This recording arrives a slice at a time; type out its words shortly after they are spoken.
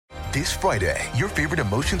This Friday, your favorite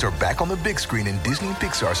emotions are back on the big screen in Disney and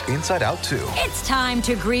Pixar's Inside Out 2. It's time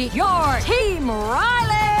to greet your Team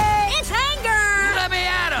Riley. It's anger. Let me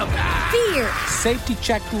at him. Fear. Safety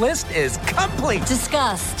checklist is complete.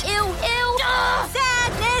 Disgust. Ew.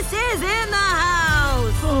 Sadness is in the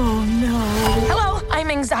house. Oh, no. Hello, I'm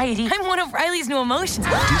anxiety. I'm one of Riley's new emotions.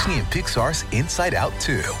 Disney and Pixar's Inside Out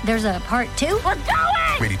 2. There's a part 2? We're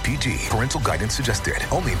going! Rated PG. Parental guidance suggested.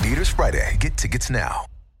 Only in theaters Friday. Get tickets now.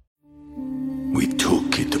 We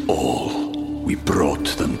took it all. We brought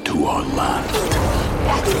them to our land.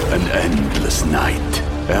 An endless night,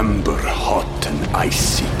 ember hot and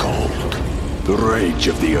icy cold. The rage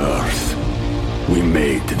of the earth. We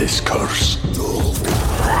made this curse.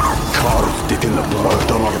 Carved it in the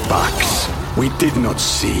blood on our backs. We did not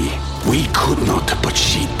see. We could not, but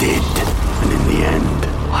she did. And in the end...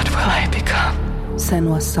 What will I become?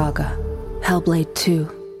 Senua's Saga. Hellblade 2.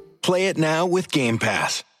 Play it now with Game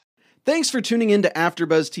Pass. Thanks for tuning in to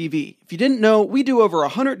AfterBuzz TV. If you didn't know, we do over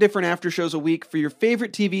 100 different after shows a week for your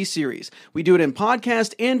favorite TV series. We do it in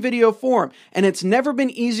podcast and video form, and it's never been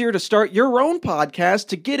easier to start your own podcast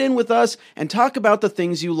to get in with us and talk about the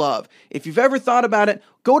things you love. If you've ever thought about it,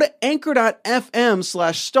 go to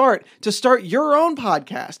anchor.fm/start to start your own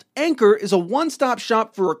podcast. Anchor is a one-stop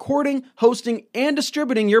shop for recording, hosting, and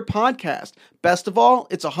distributing your podcast. Best of all,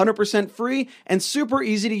 it's 100% free and super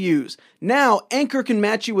easy to use. Now, Anchor can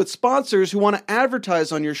match you with sponsors who want to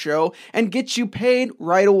advertise on your show and get you paid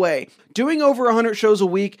right away. Doing over 100 shows a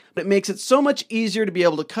week, but it makes it so much easier to be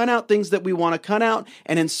able to cut out things that we want to cut out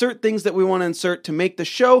and insert things that we want to insert to make the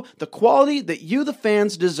show the quality that you, the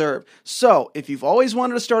fans, deserve. So, if you've always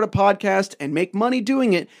wanted to start a podcast and make money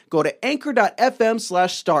doing it, go to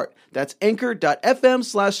anchor.fm/start. That's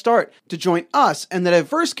anchor.fm/start to join us and the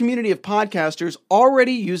diverse community of podcasters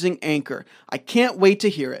already using Anchor. I can't wait to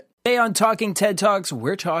hear it. Today on Talking TED Talks,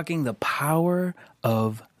 we're talking the power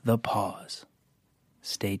of the pause.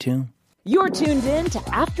 Stay tuned. You're tuned in to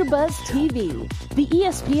AfterBuzz TV, the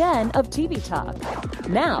ESPN of TV talk.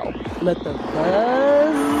 Now, let the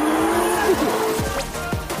buzz begin.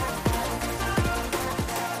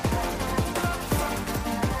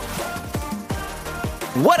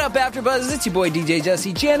 What up, AfterBuzz? It's your boy DJ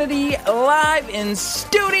Jesse Janity, live in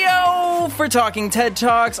studio for Talking TED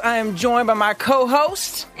Talks. I am joined by my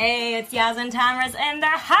co-host. Hey, it's Yasmin Tamras in the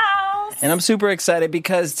house. And I'm super excited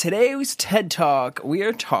because today's TED Talk, we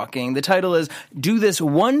are talking, the title is, Do This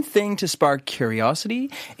One Thing to Spark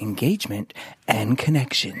Curiosity, Engagement, and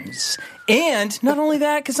Connections. And not only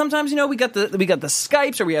that, because sometimes, we got the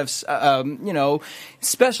Skypes, or we have,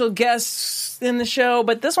 special guests in the show,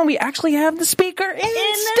 but this one we actually have the speaker in the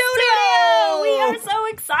studio. We are so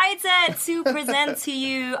excited to present to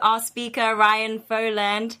you our speaker, Ryan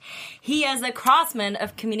Foland. He is a craftsman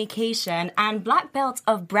of communication and black belt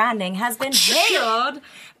of branding, has been hailed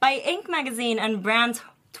by Inc. magazine and Brand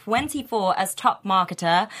 24 as top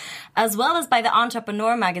marketer, as well as by the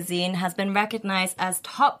Entrepreneur magazine, has been recognized as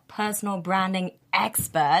top personal branding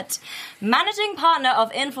expert, managing partner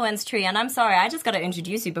of Influence Tree, and I'm sorry, I just got to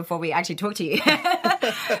introduce you before we actually talk to you,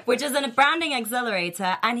 which is a branding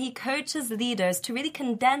accelerator, and he coaches leaders to really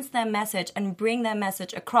condense their message and bring their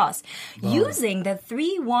message across using the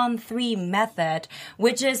 3-1-3 method,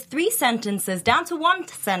 which is 3 sentences down to 1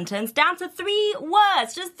 sentence, down to 3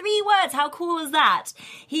 words, just 3 words. How cool is that?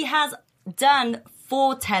 He has done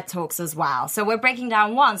 4 TED Talks as well. So we're breaking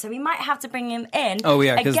down 1. So we might have to bring him in. Oh,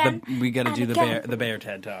 yeah, because we got to do the bear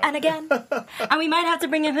TED Talk. And again. And we might have to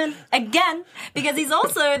bring him in again because he's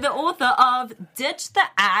also the author of Ditch the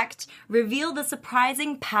Act, Reveal the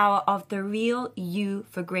Surprising Power of the Real You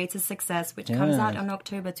for Greater Success, which comes out in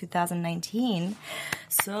October 2019.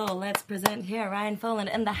 So let's present here Ryan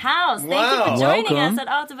Foland in the house. Thank you for joining us at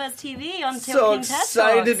AfterBuzz TV on Talking TED Talks. So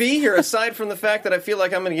excited to be here. Aside from the fact that I feel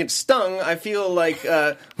like I'm going to get stung, I feel like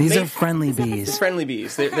these are friendly bees. Friendly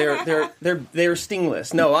bees. They're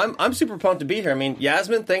stingless. No, I'm super pumped to be here. I mean,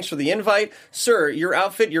 Yasmin, thanks for the invite, sir. Your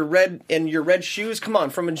outfit, your red shoes. Come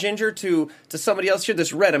on, from a ginger to somebody else here.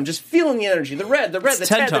 This red. I'm just feeling the energy. The red. The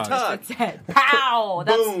TED Talk. Pow!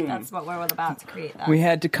 Boom. That's what we're about to create. We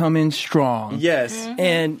had to come in strong. Yes.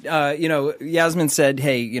 And Yasmin said,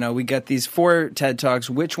 "Hey, we got these 4 TED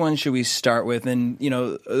Talks. Which one should we start with?" And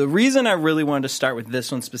the reason I really wanted to start with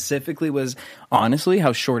this one specifically was honestly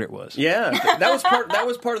how short it was. Yeah, that was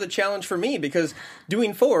part of the challenge for me, because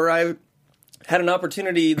doing 4, had an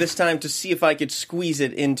opportunity this time to see if I could squeeze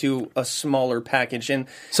it into a smaller package. And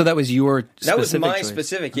so that was your specific That was my choice.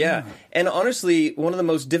 specific, yeah. And honestly, one of the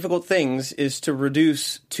most difficult things is to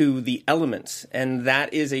reduce to the elements. And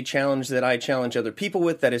that is a challenge that I challenge other people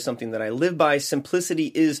with. That is something that I live by.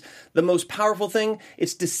 Simplicity is the most powerful thing.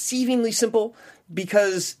 It's deceivingly simple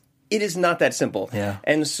because it is not that simple. Yeah.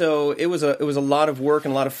 And so it was a lot of work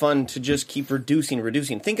and a lot of fun to just keep reducing.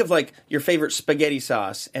 Think of like your favorite spaghetti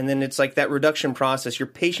sauce, and then it's like that reduction process. You're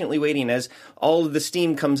patiently waiting as all of the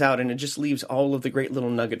steam comes out, and it just leaves all of the great little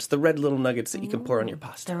nuggets, the red little nuggets that you can pour on your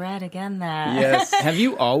pasta. The red again there. Yes. Have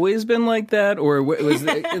you always been like that, or was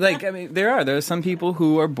it, like? I mean, there are some people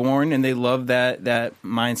who are born and they love that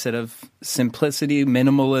mindset of simplicity,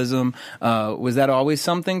 minimalism. Was that always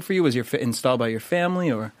something for you? Was your installed by your family,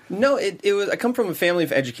 or? No, it was. I come from a family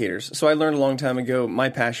of educators, so I learned a long time ago my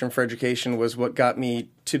passion for education was what got me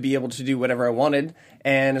to be able to do whatever I wanted.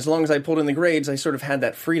 And as long as I pulled in the grades, I sort of had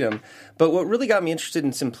that freedom. But what really got me interested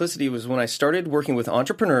in simplicity was when I started working with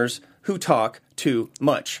entrepreneurs who talk too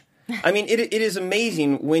much. I mean, it is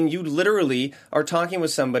amazing when you literally are talking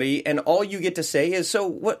with somebody and all you get to say is, so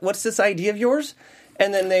what's this idea of yours?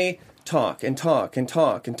 And then they talk and talk and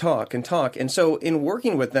talk and talk and talk. And so in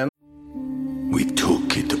working with them, we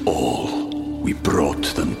took it all. We brought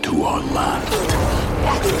them to our land.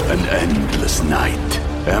 An endless night,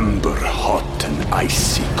 ember hot and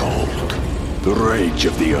icy cold. The rage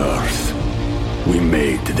of the earth. We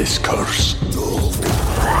made this curse.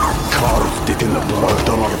 Carved it in the blood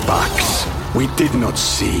on our backs. We did not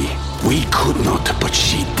see. We could not, but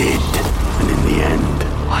she did. And in the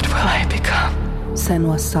end, What will I become?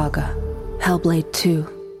 Senua's Saga. Hellblade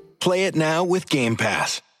 2. Play it now with Game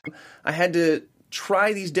Pass. I had to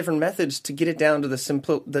try these different methods to get it down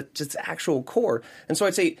to just actual core. And so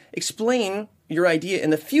I'd say, explain your idea in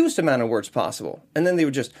the fewest amount of words possible. And then they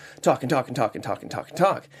would just talk and talk and talk and talk and talk and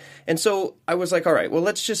talk. And so I was like, all right, well,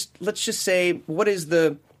 let's just say, what is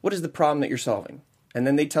the problem that you're solving? And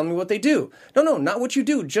then they tell me what they do. No, not what you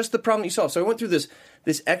do, just the problem that you solve. So I went through this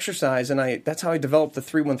exercise, and that's how I developed the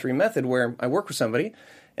 313 method, where I work with somebody,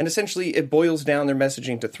 and essentially it boils down their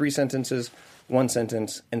messaging to 3 sentences, 1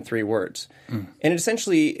 sentence, and 3 words. And it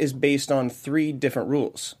essentially is based on 3 different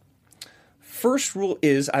rules. First rule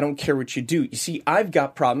is, I don't care what you do. You see, I've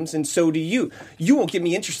got problems, and so do you. You won't get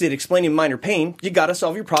me interested in explaining minor pain. You gotta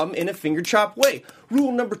solve your problem in a finger-chop way.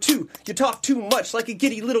 Rule number 2, you talk too much like a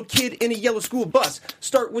giddy little kid in a yellow school bus.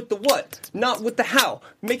 Start with the what, not with the how.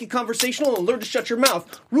 Make it conversational and learn to shut your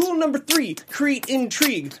mouth. Rule number 3, create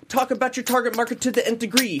intrigue. Talk about your target market to the nth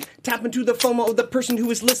degree. Tap into the FOMO of the person who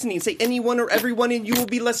is listening. Say anyone or everyone and you will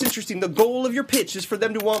be less interesting. The goal of your pitch is for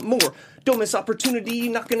them to want more. Don't miss opportunity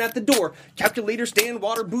knocking at the door. Calculator, stand,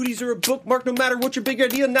 water, booties, or a bookmark. No matter what your big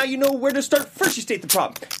idea, now you know where to start. First you state the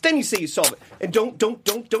problem. Then you say you solve it. And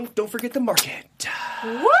don't forget the market.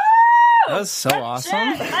 Woo! That was so awesome.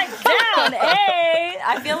 Like down, hey!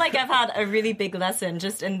 I feel like I've had a really big lesson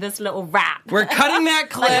just in this little rap. We're cutting that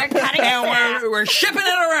clip, We're cutting and we're shipping it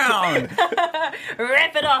around.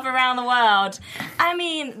 Rip it off around the world. I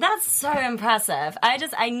mean, that's so impressive. I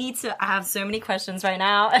have so many questions right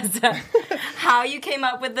now as to how you came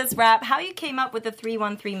up with this rap, how you came up with the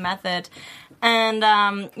 313 method, and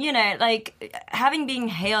like having been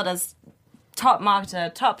hailed as top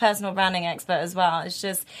marketer, top personal branding expert as well.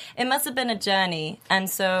 It must have been a journey. And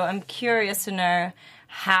so I'm curious to know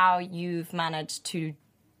how you've managed to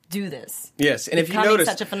do this. Yes, and if you becoming notice,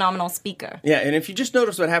 such a phenomenal speaker. Yeah, and if you just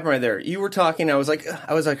notice what happened right there, you were talking. I was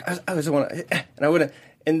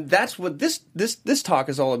and that's what this talk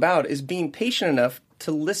is all about: is being patient enough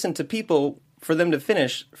to listen to people for them to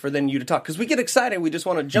finish, for then you to talk. Because we get excited, we just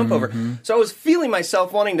want to jump over. So I was feeling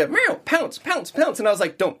myself wanting to pounce, and I was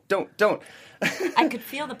like, don't. I could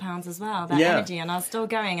feel the pounds as well, that energy, and I was still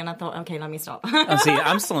going, and I thought, okay, let me stop. Oh, see,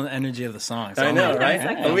 I'm still in the energy of the song. So I know, right?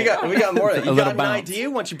 Okay. And we got more of that. You got an bounce. idea?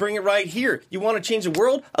 Why don't you bring it right here? You want to change the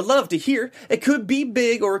world? I'd love to hear. It could be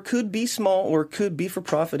big, or it could be small, or it could be for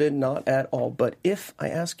profit and not at all. But if I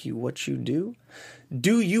ask you what you do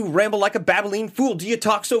you ramble like a babbling fool? Do you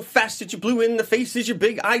talk so fast that you blew in the face? Is your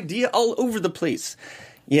big idea all over the place?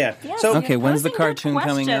 Yeah. Yes, so okay, when's the posing good cartoon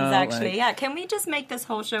coming out? Actually, yeah. Can we just make this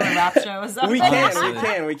whole show a rap show or something?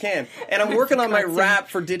 we can. And I'm working on my rap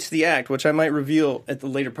for Ditch the Act, which I might reveal at the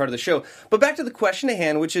later part of the show. But back to the question at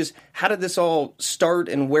hand, which is, how did this all start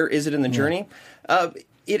and where is it in the journey?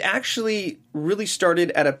 It actually really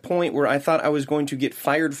started at a point where I thought I was going to get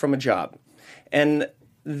fired from a job. And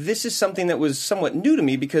this is something that was somewhat new to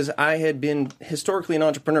me because I had been historically an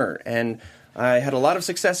entrepreneur, and I had a lot of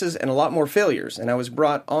successes and a lot more failures. And I was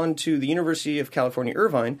brought on to the University of California,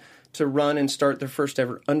 Irvine to run and start their first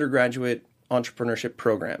ever undergraduate entrepreneurship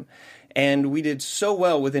program. And we did so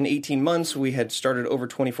well within 18 months. We had started over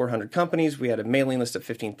 2,400 companies. We had a mailing list of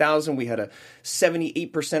 15,000. We had a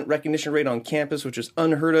 78% recognition rate on campus, which is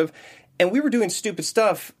unheard of. And we were doing stupid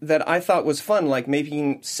stuff that I thought was fun, like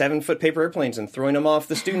making 7-foot paper airplanes and throwing them off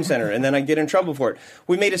the student center, and then I'd get in trouble for it.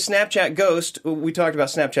 We made a Snapchat ghost. We talked about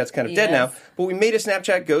Snapchat's kind of dead now, but we made a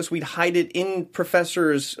Snapchat ghost. We'd hide it in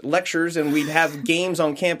professors' lectures, and we'd have games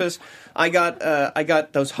on campus. I got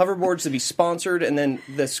those hoverboards to be sponsored, and then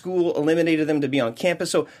the school eliminated them to be on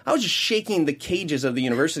campus. So I was just shaking the cages of the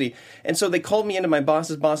university. And so they called me into my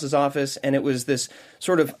boss's office, and it was this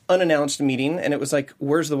sort of unannounced meeting, and it was like,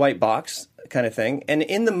 where's the white box kind of thing. And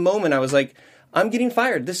in the moment, I was like, I'm getting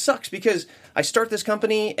fired. This sucks because I start this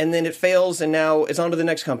company and then it fails and now it's on to the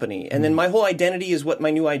next company. And then my whole identity is what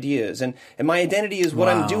my new idea is. And my identity is what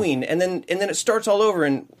I'm doing. And then it starts all over.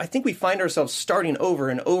 And I think we find ourselves starting over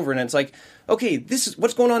and over. And it's like, okay, this is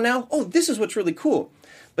what's going on now. Oh, this is what's really cool.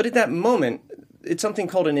 But at that moment, it's something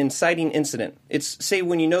called an inciting incident. It's, say,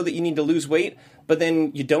 when you know that you need to lose weight, but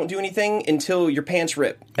then you don't do anything until your pants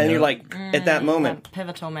rip. And you're like, at that moment. That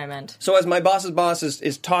pivotal moment. So as my boss's boss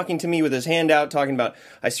is talking to me with his hand out, talking about,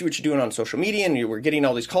 I see what you're doing on social media, and you were getting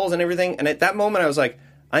all these calls and everything. And at that moment, I was like,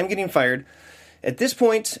 I'm getting fired. At this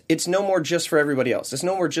point, it's no more just for everybody else. It's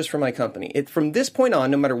no more just for my company. From this point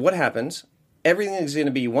on, no matter what happens, everything is going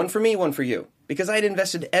to be one for me, one for you. Because I had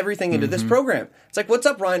invested everything into this program. It's like, what's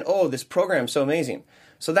up, Ryan? Oh, this program's so amazing.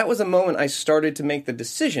 So that was a moment I started to make the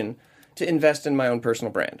decision to invest in my own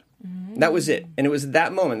personal brand. That was it. And it was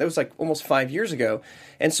that moment. That was like almost 5 years ago.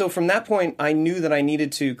 And so from that point, I knew that I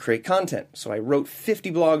needed to create content. So I wrote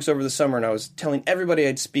 50 blogs over the summer, and I was telling everybody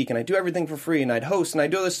I'd speak, and I'd do everything for free, and I'd host, and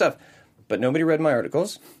I'd do all this stuff. But nobody read my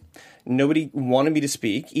articles. Nobody wanted me to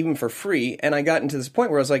speak, even for free. And I got into this point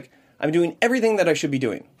where I was like, I'm doing everything that I should be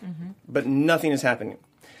doing, but nothing is happening.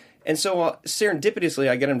 And so serendipitously,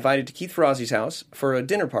 I got invited to Keith Ferrazzi's house for a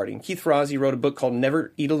dinner party. And Keith Ferrazzi wrote a book called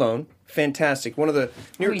Never Eat Alone. Fantastic. One of the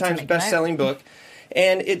New York Times best-selling book.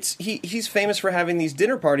 And he's famous for having these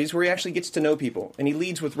dinner parties where he actually gets to know people. And he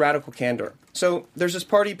leads with radical candor. So there's this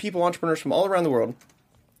party, people, entrepreneurs from all around the world.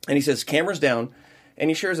 And he says, cameras down. And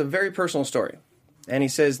he shares a very personal story. And he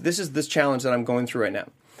says, this is this challenge that I'm going through right now.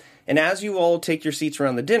 And as you all take your seats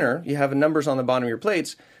around the dinner, you have numbers on the bottom of your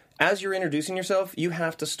plates. As you're introducing yourself, you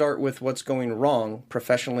have to start with what's going wrong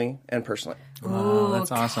professionally and personally. Ooh,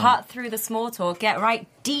 that's awesome. Cut through the small talk, get right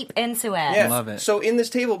deep into it. Yeah. Love it. So in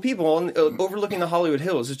this table of people overlooking the Hollywood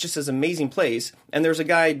Hills, it's just this amazing place. And there's a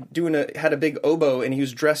guy had a big oboe, and he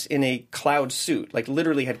was dressed in a cloud suit, like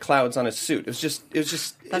literally had clouds on his suit. It was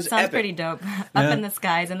That sounds epic. pretty dope. Up in the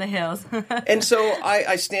skies, in the hills. And so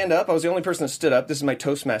I stand up. I was the only person that stood up. This is my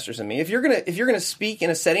Toastmasters in me. If you're gonna speak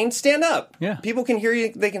in a setting, stand up. Yeah. People can hear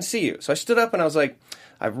you. They can see you. So I stood up and I was like,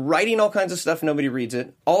 I'm writing all kinds of stuff. Nobody reads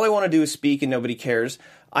it. All I want to do is speak, and nobody cares.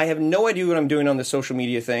 I have no idea what I'm doing on this social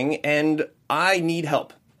media thing, and I need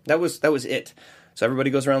help. That was it. So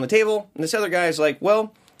everybody goes around the table, and this other guy is like,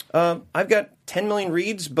 well, I've got 10 million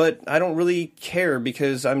reads, but I don't really care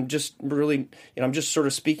because I'm just really, I'm just sort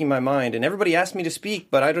of speaking my mind. And everybody asked me to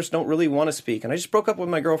speak, but I just don't really want to speak. And I just broke up with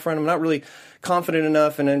my girlfriend. I'm not really confident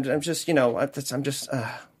enough, and I'm just,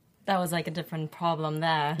 That was like a different problem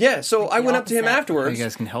there. Yeah, so I went up to him afterwards, You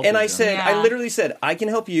guys can help and me, I though. said, Yeah. I literally said, I can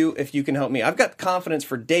help you if you can help me. I've got confidence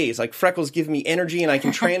for days. Like, freckles give me energy, and I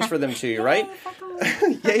can transfer them to you, right?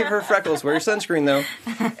 Yay for freckles. Wear your sunscreen, though.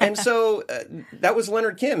 And so that was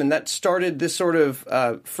Leonard Kim, and that started this sort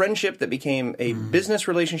of friendship that became a business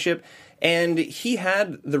relationship. And he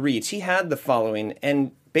had the reads. He had the following.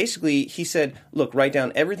 And basically, he said, look, write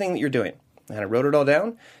down everything that you're doing. And I wrote it all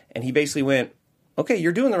down, and he basically went, okay,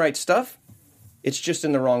 you're doing the right stuff. It's just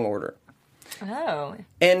in the wrong order. Oh.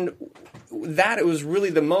 And it was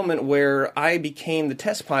really the moment where I became the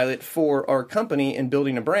test pilot for our company in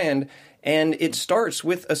building a brand. And it starts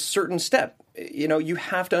with a certain step. You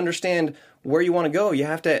have to understand where you want to go. You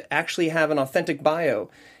have to actually have an authentic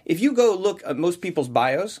bio. If you go look at most people's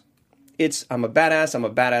bios, it's, I'm a badass, I'm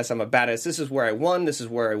a badass, I'm a badass. This is where I won. This is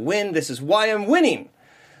where I win. This is why I'm winning.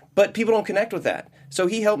 But people don't connect with that. So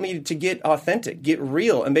he helped me to get authentic, get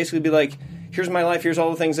real, and basically be like, here's my life, here's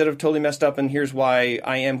all the things that have totally messed up, and here's why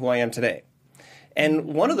I am who I am today. And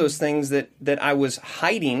one of those things that I was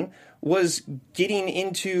hiding was getting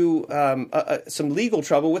into some legal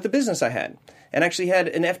trouble with the business I had. And actually had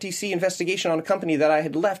an FTC investigation on a company that I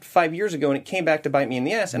had left 5 years ago, and it came back to bite me in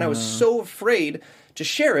the ass. And I was so afraid to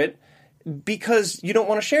share it. because you don't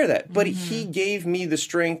want to share that. But he gave me the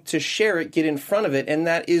strength to share it, get in front of it, and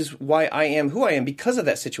that is why I am who I am, because of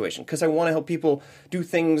that situation. Because I want to help people do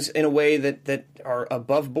things in a way that are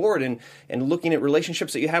above board, and looking at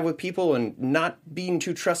relationships that you have with people and not being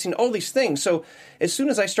too trusting, all these things. So as soon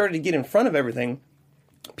as I started to get in front of everything,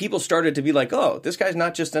 people started to be like, oh, this guy's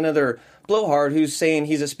not just another blowhard who's saying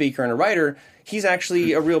he's a speaker and a writer. He's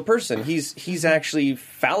actually a real person. He's actually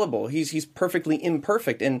fallible. He's perfectly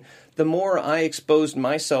imperfect. And the more I exposed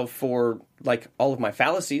myself for like all of my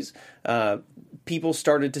fallacies, people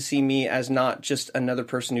started to see me as not just another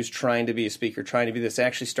person who's trying to be a speaker, trying to be this. They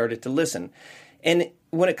actually started to listen. And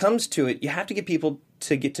when it comes to it, you have to get people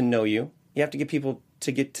to get to know you. You have to get people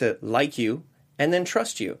to get to like you and then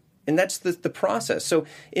trust you. And that's the process. So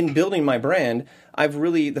in building my brand,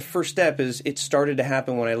 the first step is it started to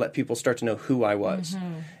happen when I let people start to know who I was.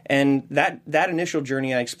 And that initial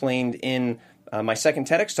journey I explained in my second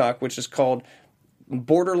TEDx talk, which is called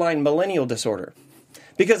Borderline Millennial Disorder.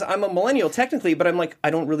 Because I'm a millennial technically, but I'm like,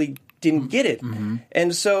 didn't get it.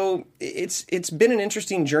 And so it's been an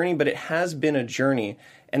interesting journey, but it has been a journey.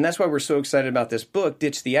 And that's why we're so excited about this book,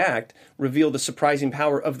 Ditch the Act, Reveal the Surprising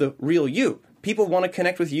Power of the Real You. People want to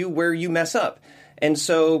connect with you where you mess up. And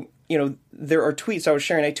so, there are tweets I was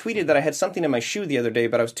sharing. I tweeted that I had something in my shoe the other day,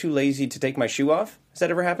 but I was too lazy to take my shoe off. Has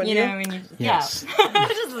that ever happened to you? When you Yes.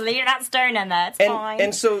 just leave that stone in there. It's fine.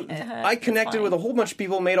 And so I connected with a whole bunch of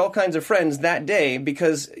people, made all kinds of friends that day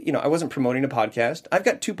because, I wasn't promoting a podcast. I've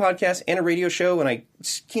got 2 podcasts and a radio show, and I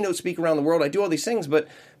keynote speak around the world. I do all these things, but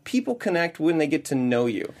people connect when they get to know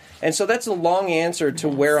you. And so that's a long answer to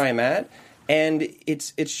where I'm at. And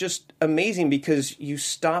it's just amazing because you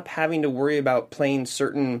stop having to worry about playing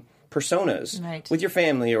certain personas with your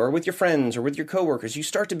family or with your friends or with your coworkers. You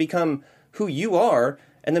start to become who you are,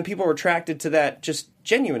 and then people are attracted to that just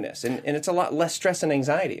genuineness. And it's a lot less stress and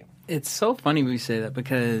anxiety. It's so funny we say that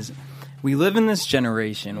because we live in this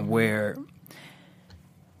generation where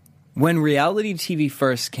when reality TV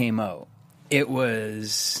first came out, it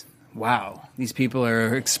was, wow, these people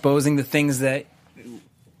are exposing the things that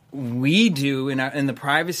we do in the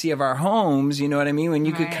privacy of our homes, you know what I mean? When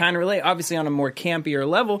you could kind of relate, obviously on a more campier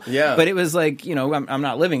level. Yeah. But it was like, I'm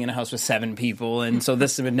not living in a house with 7 people, and so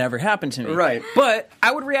this would never happen to me. Right. But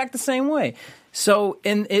I would react the same way. So,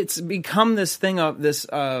 and it's become this thing of this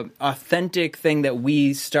authentic thing that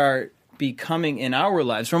we start becoming in our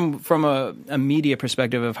lives from a media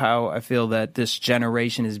perspective of how I feel that this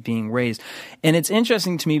generation is being raised. And it's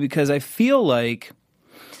interesting to me because I feel like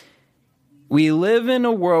we live in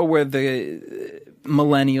a world where the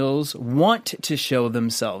millennials want to show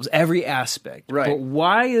themselves, every aspect. Right. But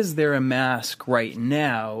why is there a mask right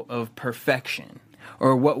now of perfection?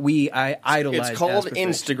 Or what I idolize. It's called as perfection?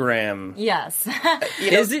 Instagram. Yes.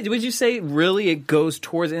 Is it? Would you say really it goes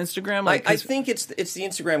towards Instagram? I think it's the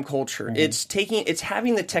Instagram culture. Mm-hmm. It's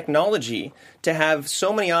having the technology to have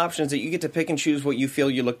so many options that you get to pick and choose what you feel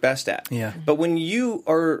you look best at. Yeah. But when you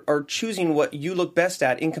are choosing what you look best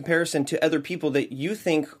at in comparison to other people that you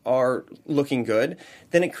think are looking good,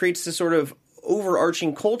 then it creates this sort of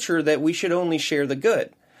overarching culture that we should only share the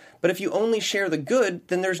good. But if you only share the good,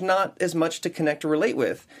 then there's not as much to connect or relate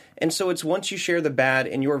with. And so it's once you share the bad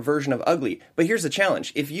and your version of ugly. But here's the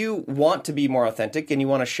challenge. If you want to be more authentic and you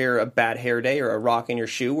want to share a bad hair day or a rock in your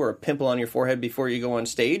shoe or a pimple on your forehead before you go on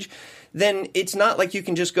stage, then it's not like you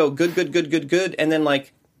can just go good, good, good, good, good, and then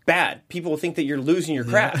like bad. People will think that you're losing your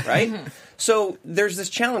crap, right? So there's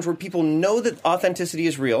this challenge where people know that authenticity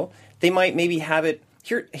is real. They might maybe have it.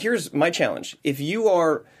 Here's my challenge. If you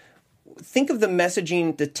are... Think of the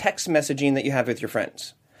messaging, the text messaging that you have with your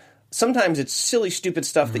friends. Sometimes it's silly, stupid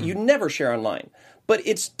stuff that you never share online. But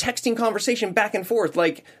it's texting conversation back and forth,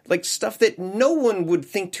 like stuff that no one would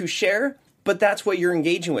think to share, but that's what you're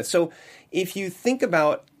engaging with. So if you think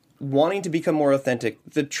about wanting to become more authentic,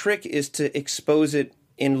 the trick is to expose it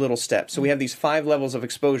in little steps. So we have these 5 levels of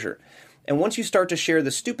exposure. And once you start to share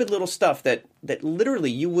the stupid little stuff that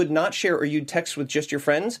literally you would not share or you'd text with just your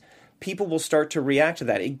friends, people will start to react to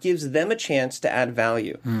that. It gives them a chance to add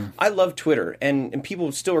value. I love Twitter, and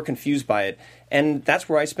people still are confused by it. And that's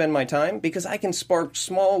where I spend my time because I can spark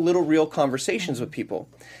small, little, real conversations with people.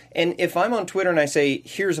 And if I'm on Twitter and I say,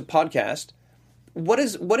 here's a podcast, what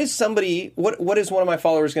is one of my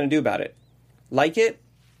followers going to do about it? Like it?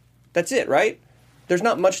 That's it, right? There's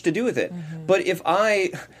not much to do with it. But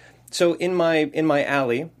so in my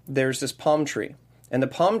alley, there's this palm tree. And the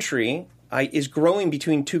palm tree is growing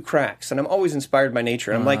between 2 cracks, and I'm always inspired by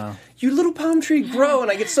nature. And I'm like, you little palm tree, grow! And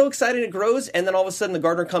I get so excited it grows, and then all of a sudden the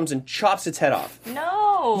gardener comes and chops its head off.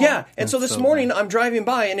 No! Yeah, and so this morning I'm driving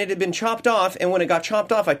by, and it had been chopped off, and when it got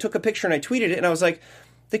chopped off, I took a picture and I tweeted it, and I was like,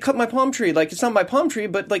 they cut my palm tree. Like, it's not my palm tree,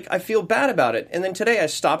 but like I feel bad about it. And then today I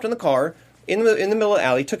stopped in the car in the middle of the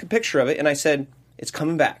alley, took a picture of it, and I said, it's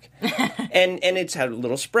coming back. and it's had a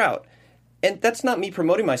little sprout. And that's not me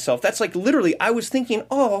promoting myself. That's like literally, I was thinking,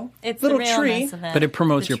 it's little the tree. of it. But it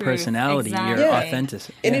promotes The your truth. personality, Exactly. your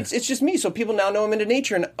authenticity. And it's just me. So people now know I'm into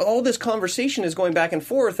nature. And all this conversation is going back and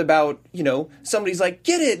forth about, somebody's like,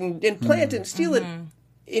 get it and plant it and steal it.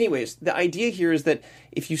 Anyways, the idea here is that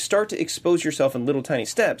if you start to expose yourself in little tiny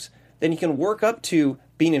steps, then you can work up to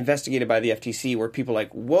being investigated by the FTC, where people are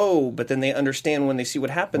like, whoa, but then they understand when they see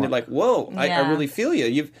what happened. They're like, whoa, I really feel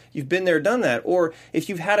you. You've been there, done that. Or if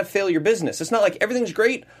you've had to fail your business, it's not like everything's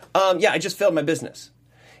great. I just failed my business.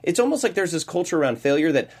 It's almost like there's this culture around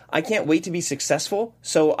failure that I can't wait to be successful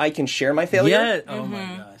so I can share my failure. Yeah. Oh my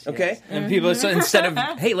gosh. Okay. Yes. And people, so instead of,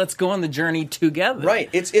 hey, let's go on the journey together. Right.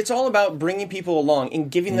 It's all about bringing people along and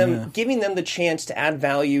giving them the chance to add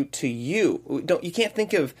value to you. You can't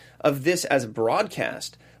think of this as a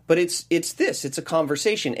broadcast, but it's a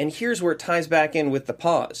conversation. And here's where it ties back in with the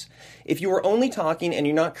pause. If you are only talking and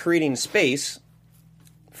you're not creating space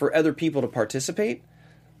for other people to participate,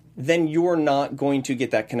 then you're not going to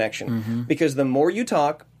get that connection. Because the more you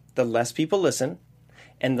talk, the less people listen.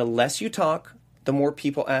 And the less you talk, the more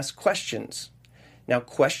people ask questions. Now,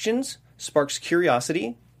 questions sparks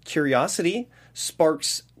curiosity. Curiosity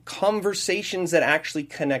sparks conversations that actually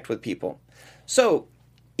connect with people. So,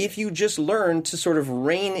 if you just learn to sort of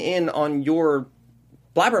rein in on your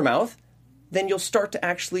blabbermouth, then you'll start to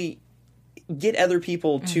actually get other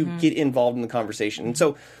people to get involved in the conversation. And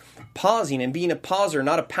so, pausing and being a pauser,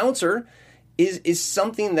 not a pouncer, is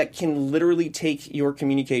something that can literally take your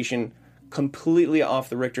communication completely off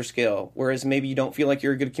the Richter scale. Whereas maybe you don't feel like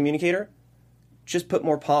you're a good communicator, just put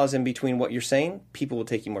more pause in between what you're saying. People will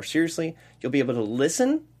take you more seriously. You'll be able to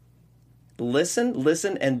listen,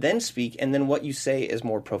 and then speak, and then what you say is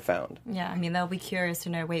more profound. Yeah, I mean, they'll be curious to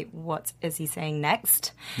know, wait, what is he saying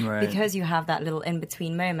next? Right. Because you have that little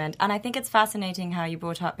in-between moment. And I think it's fascinating how you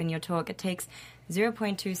brought up in your talk, it takes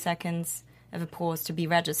 0.2 seconds of a pause to be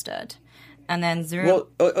registered. And then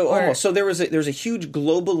almost. So there's a huge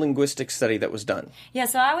global linguistics study that was done. Yeah,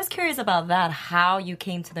 so I was curious about that, how you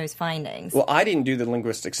came to those findings. Well, I didn't do the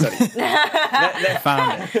linguistics study. that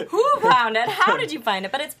found it. Who found it? How did you find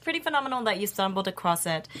it? But it's pretty phenomenal that you stumbled across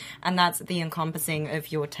it, and that's the encompassing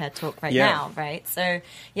of your TED Talk now, right? So,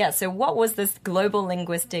 so what was this global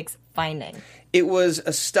linguistics finding? It was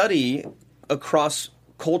a study across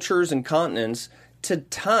cultures and continents to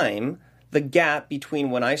time the gap between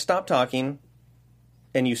when I stop talking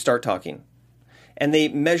and you start talking. And they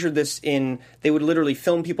measured this they would literally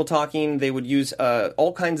film people talking. They would use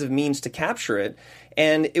all kinds of means to capture it.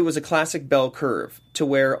 And it was a classic bell curve to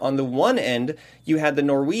where on the one end, you had the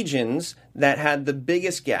Norwegians that had the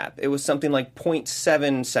biggest gap. It was something like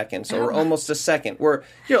 0.7 seconds or almost a second, where,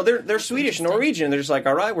 they're Swedish and Norwegian. They're just like,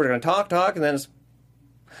 all right, we're going to talk, and then it's,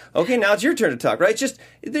 okay, now it's your turn to talk, right?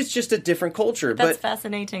 It's just a different culture. That's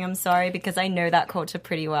fascinating. I'm sorry, because I know that culture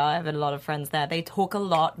pretty well. I have a lot of friends there. They talk a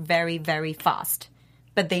lot very, very fast.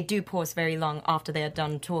 But they do pause very long after they are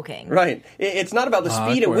done talking. Right. It's not about the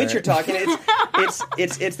speed at which you're talking.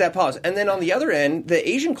 It's that pause. And then on the other end, the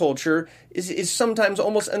Asian culture is sometimes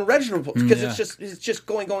almost unregisterable because it's just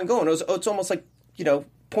going. It's almost like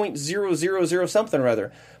 0.000 something or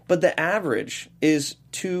other. But the average is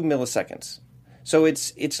 2 milliseconds. So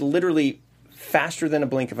it's literally faster than a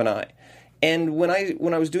blink of an eye. And when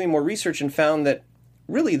I was doing more research and found that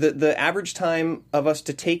really the average time of us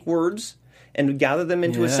to take words and gather them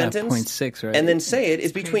into a sentence 0.6, right? and then say it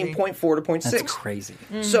is between 0.4 to 0.6. That's crazy.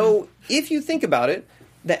 So if you think about it,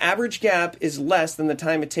 the average gap is less than the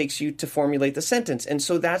time it takes you to formulate the sentence. And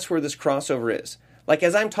so that's where this crossover is. Like,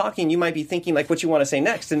 as I'm talking, you might be thinking like what you want to say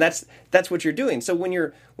next, and that's what you're doing. So when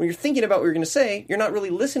you're thinking about what you're going to say, you're not really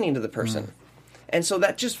listening to the person. And so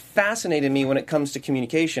that just fascinated me when it comes to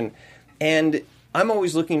communication. And I'm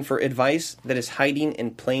always looking for advice that is hiding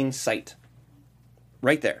in plain sight.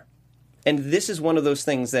 Right there. And this is one of those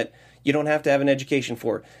things that you don't have to have an education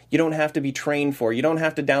for. You don't have to be trained for. You don't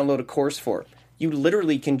have to download a course for. You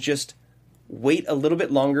literally can just wait a little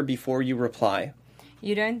bit longer before you reply.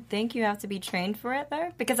 You don't think you have to be trained for it,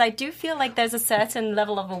 though? Because I do feel like there's a certain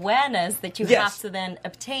level of awareness that you have to then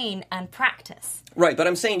obtain and practice. Right, but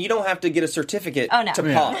I'm saying you don't have to get a certificate to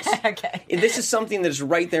pause. Okay. This is something that is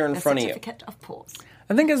right there in front of you. Certificate of pause.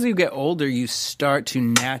 I think as you get older, you start to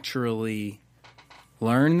naturally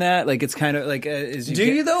learn that. Like, it's kind of like...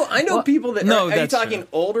 you, though? I know people that... No, are you talking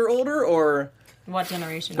older, or... What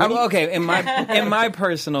generation? Okay, in my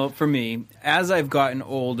personal... For me, as I've gotten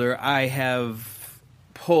older, I have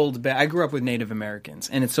pulled back. I grew up with Native Americans,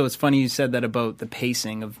 and it's funny you said that about the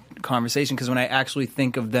pacing of conversation, because when I actually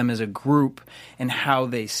think of them as a group and how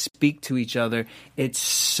they speak to each other, it's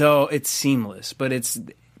seamless, but it's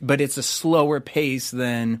a slower pace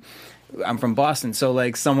than. I'm from Boston, so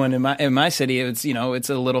like someone in my city, it's it's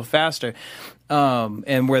a little faster,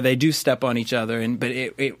 and where they do step on each other, but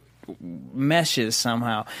it meshes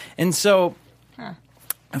somehow, and so.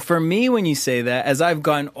 For me, when you say that, as I've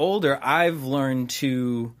gotten older, I've learned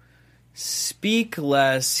to speak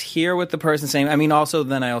less, hear what the person's saying. I mean,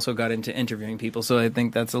 then I also got into interviewing people, so I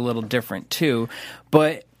think that's a little different too.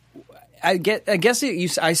 But I guess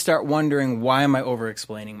I start wondering, why am I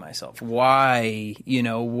over-explaining myself? Why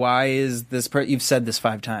is this you've said this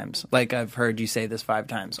 5 times. Like, I've heard you say this 5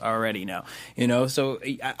 times already now. So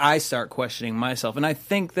I start questioning myself. And I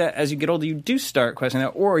think that as you get older, you do start questioning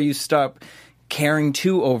that, or you stop caring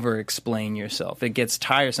to over-explain yourself. It gets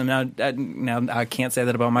tiresome. Now I can't say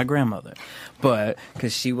that about my grandmother, but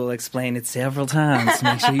because she will explain it several times to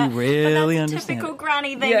make sure you really understand. Typical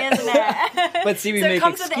granny thing, isn't it? But see, we so make it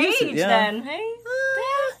comes excuses. with age, then. Hey?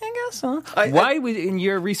 I guess so. In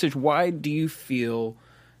your research, why do you feel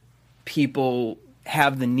people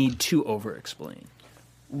have the need to over-explain?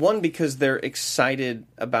 One, because they're excited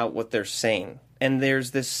about what they're saying, and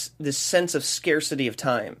there's this sense of scarcity of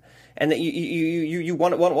time. And that you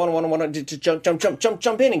want to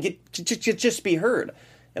jump in and just be heard.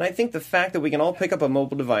 And I think the fact that we can all pick up a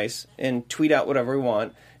mobile device and tweet out whatever we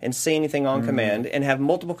want and say anything on command and have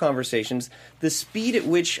multiple conversations, the speed at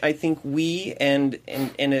which I think we and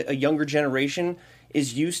a younger generation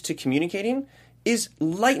is used to communicating is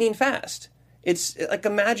lightning fast. It's like,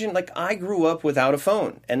 imagine, like, I grew up without a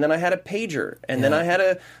phone, and then I had a pager, and then I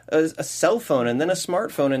had a cell phone, and then a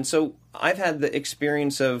smartphone. And so I've had the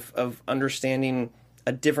experience of understanding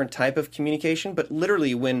a different type of communication, but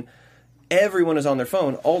literally when everyone is on their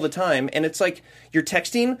phone all the time, and it's like you're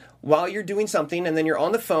texting while you're doing something, and then you're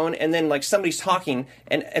on the phone, and then like somebody's talking.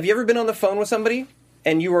 And have you ever been on the phone with somebody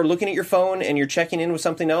and you are looking at your phone and you're checking in with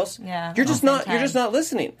something else? Yeah. You're just not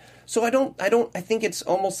listening. So I think it's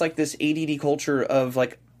almost like this ADD culture of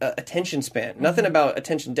like attention span. Nothing about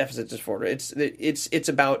attention deficit disorder. It's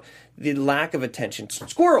about the lack of attention.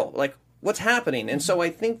 Squirrel, like, what's happening? And so I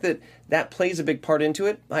think that plays a big part into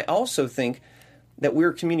it. I also think that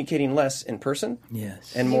we're communicating less in person,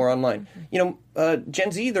 yes, and more online.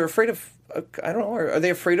 Gen Z, they're afraid of. I don't know. Are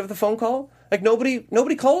they afraid of the phone call? Like,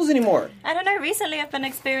 nobody calls anymore. I don't know. Recently, I've been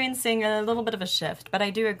experiencing a little bit of a shift, but I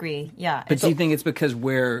do agree. Yeah. But do you think it's because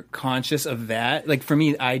we're conscious of that? Like, for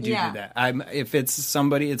me, I do that. If it's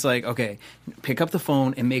somebody, it's like, okay, pick up the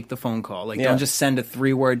phone and make the phone call. Like, don't just send a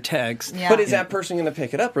 3-word text. Yeah. But is that person going to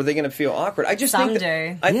pick it up? Or are they going to feel awkward? I just think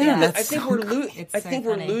that, I think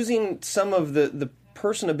we're losing some of the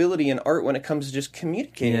personability in art when it comes to just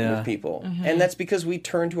communicating with people. Mm-hmm. And that's because we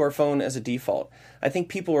turn to our phone as a default. I think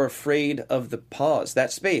people are afraid of the pause,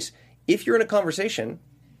 that space. If you're in a conversation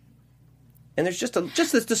and there's just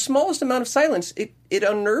the smallest amount of silence, it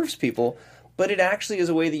unnerves people, but it actually is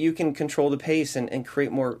a way that you can control the pace and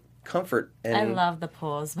create more comfort. And I love the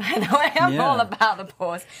pause, by the way. I'm all about the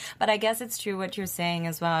pause. But I guess it's true what you're saying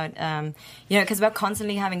as well. Because we're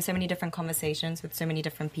constantly having so many different conversations with so many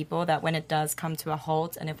different people that when it does come to a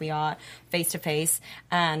halt, and if we are face to face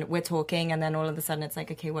and we're talking, and then all of a sudden it's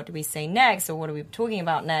like, okay, what do we say next? Or what are we talking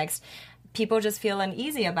about next? People just feel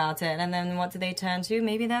uneasy about it, and then what do they turn to?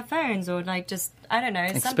 Maybe their phones, or like just, I don't know,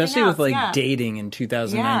 something especially else. with like dating in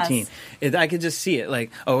 2019. Yes. I could just see it,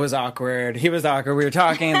 like, oh, it was awkward. He was awkward. We were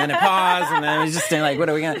talking, and then it paused, and then we just saying like, what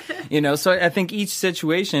are we gonna, So I think each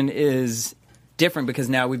situation is different because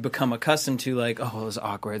now we've become accustomed to like, oh, it was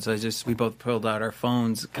awkward. So we both pulled out our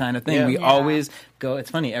phones, kind of thing. Yeah. We always go. It's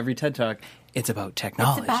funny. Every TED Talk. It's about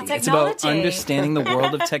technology. It's about understanding the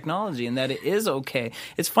world of technology and that it is okay.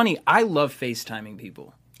 It's funny. I love FaceTiming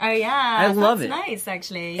people. Oh, yeah. I love it. That's nice,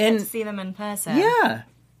 actually. You get to see them in person. Yeah.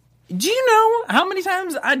 Do you know how many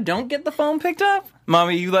times I don't get the phone picked up?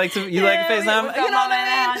 Mommy, you like FaceTime? You know what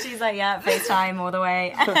I mean? She's like, yeah, FaceTime all the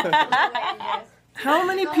way. How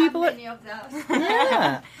many people?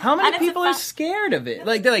 How many people are scared of it?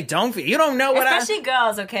 Like, they're like, you don't know what. Especially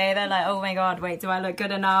girls, okay? They're like, oh my god, wait, do I look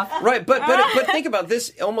good enough? Right, but think about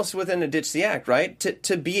this almost within a Ditch the Act, right?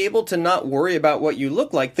 To be able to not worry about what you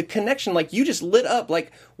look like, the connection, like you just lit up,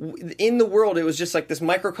 like in the world, it was just like this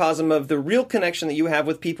microcosm of the real connection that you have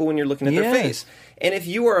with people when you're looking at their face. And if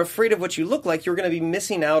you are afraid of what you look like, you're going to be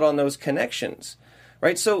missing out on those connections,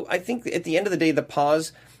 right? So I think at the end of the day, the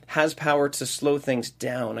pause has power to slow things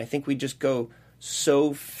down. I think we just go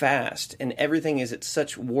so fast and everything is at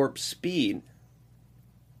such warp speed.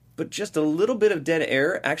 But just a little bit of dead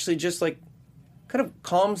air actually just like kind of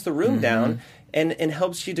calms the room down and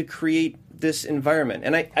helps you to create this environment.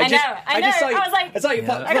 And I just saw you. I saw you.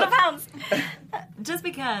 I gotta bounce. Just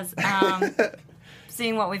because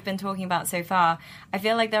seeing what we've been talking about so far, I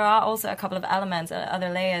feel like there are also a couple of elements, other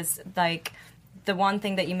layers, like the one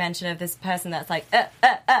thing that you mentioned of this person that's like,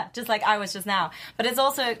 just like I was just now. But it's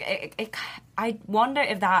also, I wonder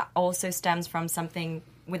if that also stems from something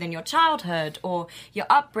within your childhood or your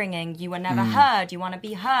upbringing. You were never heard. You want to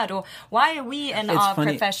be heard. Or why are we in our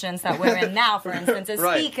professions that we're in now, for instance, as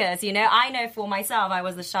speakers? You know, I know for myself, I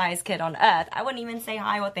was the shyest kid on earth. I wouldn't even say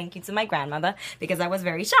hi or thank you to my grandmother because I was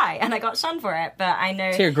very shy and I got shunned for it. But I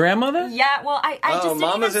know... To your grandmother? Yeah, well, I just didn't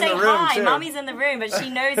Mama's even say in the room, hi. too. Mommy's in the room, but she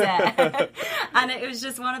knows it. And it was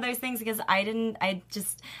just one of those things because I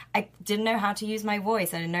didn't know how to use my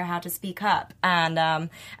voice. I didn't know how to speak up. And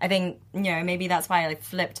I think, you know, maybe that's why I like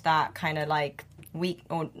flipped that kind of like weak,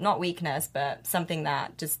 or not weakness, but something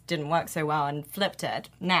that just didn't work so well and flipped it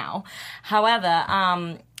now. However,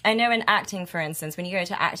 I know in acting, for instance, when you go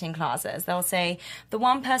to acting classes, they'll say the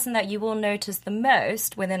one person that you will notice the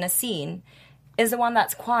most within a scene is the one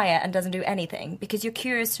that's quiet and doesn't do anything because you're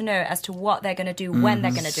curious to know as to what they're going to do when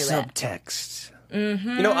they're going to do it. Subtext. You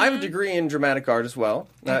know, I have a degree in dramatic art as well,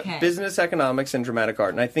 business economics and dramatic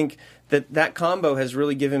art, and I think that combo has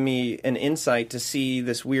really given me an insight to see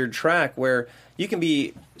this weird track where you can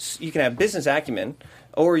have business acumen,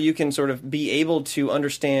 or you can sort of be able to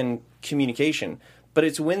understand communication, but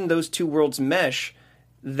it's when those two worlds mesh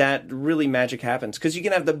that really magic happens, because you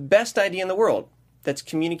can have the best idea in the world that's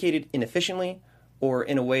communicated inefficiently or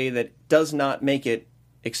in a way that does not make it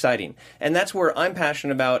exciting, and that's where I'm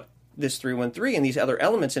passionate about this 313 and these other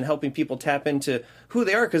elements and helping people tap into who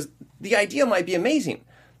they are, because the idea might be amazing,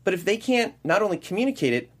 but if they can't not only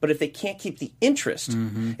communicate it, but if they can't keep the interest,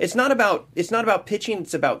 it's not about pitching,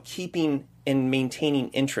 it's about keeping and maintaining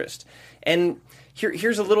interest. And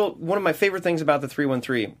here's one of my favorite things about the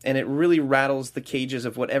 313, and it really rattles the cages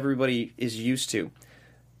of what everybody is used to.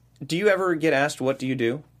 Do you ever get asked, what do you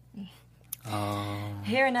do?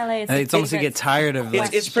 Here in LA, it's almost to get tired of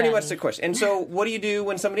it. It's pretty much the question. And so what do you do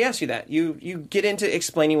when somebody asks you that? You get into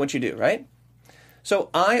explaining what you do, right? So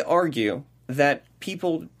I argue that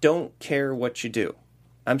people don't care what you do.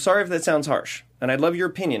 I'm sorry if that sounds harsh, and I'd love your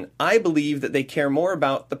opinion. I believe that they care more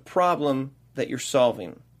about the problem that you're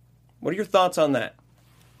solving. What are your thoughts on that?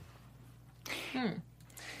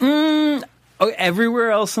 Everywhere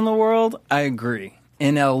else in the world, I agree.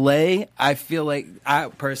 In LA, I feel like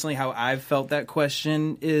personally how I've felt that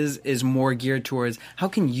question is more geared towards how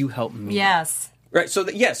can you help me? Yes. Right. So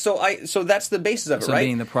so that's the basis of it, so right?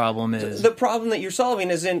 Being the problem is the problem that you're solving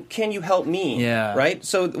is in can you help me? Yeah. Right.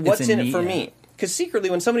 So what's in it for me? Because secretly,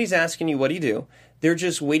 when somebody's asking you what do you do, they're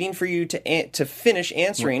just waiting for you to finish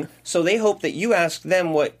answering. So they hope that you ask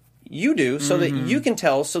them what you do, so that you can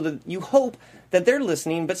tell, so that you hope that they're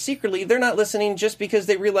listening, but secretly they're not listening just because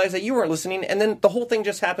they realize that you weren't listening, and then the whole thing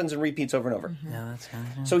just happens and repeats over and over. Yeah, that's kind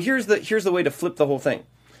of... So here's the way to flip the whole thing.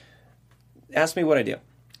 Ask me what I do.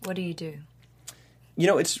 What do you do? You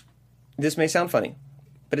know, this may sound funny,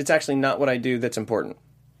 but it's actually not what I do that's important.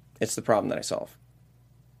 It's the problem that I solve.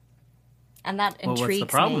 And that intrigues what's the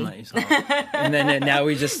problem me. that you solve? And then now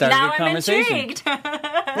we just started a conversation. I'm intrigued.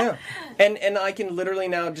 Yeah. And I can literally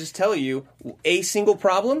now just tell you a single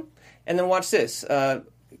problem, and then watch this.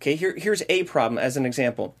 Here's a problem as an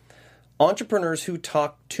example. Entrepreneurs who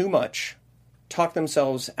talk too much talk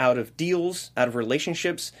themselves out of deals, out of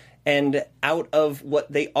relationships, and out of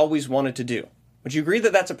what they always wanted to do. Would you agree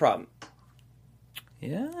that that's a problem?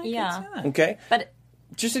 Yeah. Yeah. Okay. But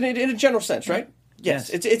just in a general sense, right? Yes.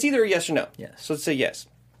 It's either a yes or no. Yes. So let's say yes.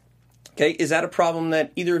 Okay. Is that a problem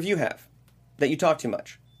that either of you have? That you talk too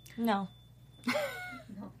much? no.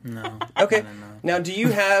 No. Okay. Now, do you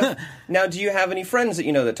have any friends that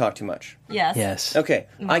you know that talk too much? Yes. Yes. Okay.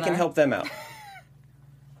 I can help them out.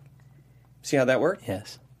 See how that worked?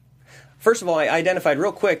 Yes. First of all, I identified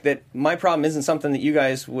real quick that my problem isn't something that you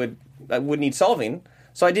guys would need solving.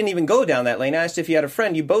 So I didn't even go down that lane. I asked if you had a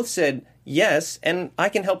friend. You both said yes, and I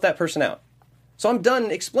can help that person out. So I'm done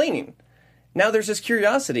explaining. Now there's this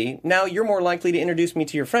curiosity. Now you're more likely to introduce me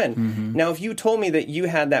to your friend. Now if you told me that you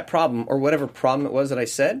had that problem, or whatever problem it was that I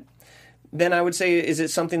said, then I would say, is it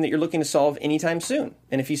something that you're looking to solve anytime soon?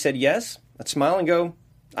 And if you said yes, I'd smile and go,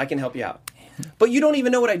 I can help you out. But you don't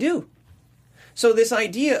even know what I do. So this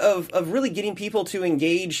idea of really getting people to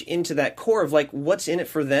engage into that core of like what's in it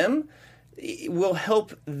for them will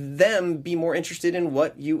help them be more interested in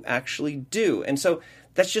what you actually do. And so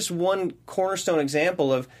that's just one cornerstone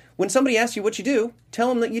example of when somebody asks you what you do, tell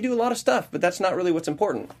them that you do a lot of stuff, but that's not really what's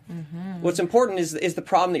important. What's important is the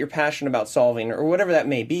problem that you're passionate about solving, or whatever that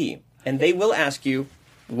may be. and they will ask you,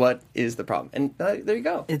 what is the problem? And there you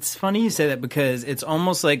go. It's funny you say that because it's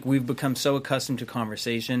almost like we've become so accustomed to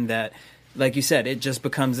conversation that, like you said, it just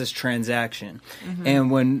becomes this transaction. Mm-hmm. And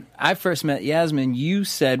when I first met Yasmin, you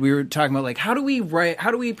said, we were talking about like, how do we write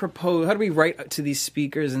to these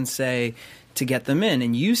speakers and say to get them in?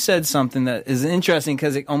 And you said something that is interesting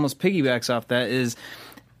because it almost piggybacks off that is,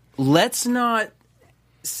 let's not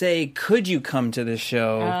say, could you come to the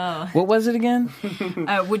show? Oh. What was it again?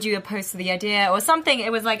 Would you oppose to the idea or something?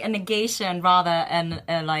 It was like a negation rather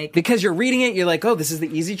than like... Because you're reading it, you're like, oh, this is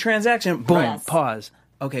the easy transaction. Boom, Yes. Pause.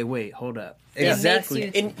 Okay, wait, hold up. Yeah.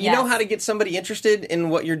 Exactly. And you know how to get somebody interested in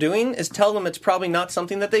what you're doing is tell them it's probably not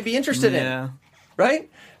something that they'd be interested in.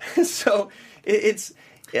 Right? So it's...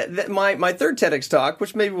 My third TEDx talk,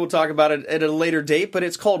 which maybe we'll talk about it at a later date, but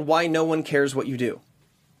it's called Why No One Cares What You Do.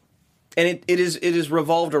 And it is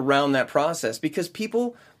revolved around that process because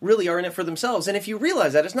people really are in it for themselves. And if you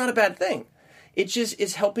realize that, it's not a bad thing. It just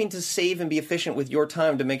is helping to save and be efficient with your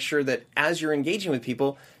time to make sure that as you're engaging with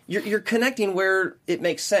people, you're connecting where it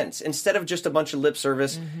makes sense instead of just a bunch of lip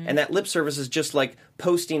service. Mm-hmm. And that lip service is just like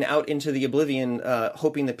posting out into the oblivion,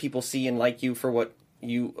 hoping that people see and like you for what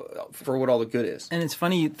all the good is. And it's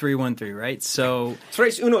funny, 313, right? So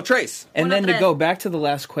tres, uno, tres. And then to go back to the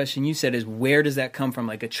last question you said is, where does that come from?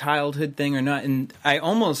 Like a childhood thing or not? And I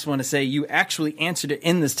almost want to say you actually answered it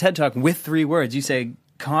in this TED Talk with 3 words. You say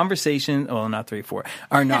conversation, well, not 3, 4,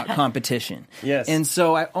 are not competition. Yes. And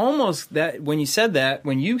so I almost, that when you said that,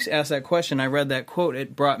 when you asked that question, I read that quote,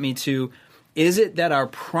 it brought me to, is it that our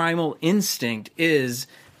primal instinct is,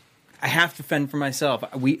 I have to fend for myself.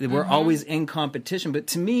 We're always in competition. But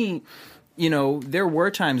to me, you know, there were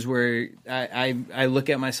times where I look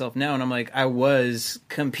at myself now and I'm like, I was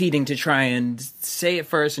competing to try and say it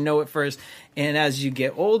first and know it first. And as you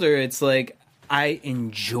get older, it's like, I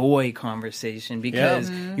enjoy conversation because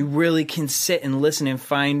you really can sit and listen and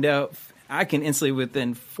find out. I can instantly,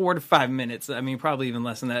 within 4 to 5 minutes, I mean, probably even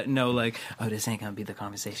less than that, know like, oh, this ain't gonna be the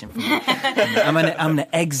conversation for me. I'm gonna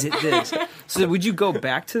exit this. So, would you go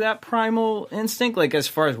back to that primal instinct, like as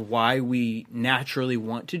far as why we naturally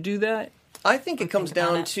want to do that? I think it comes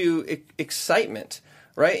down to excitement,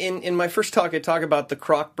 right? In my first talk, I talk about the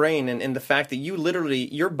croc brain and the fact that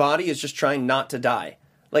your body is just trying not to die.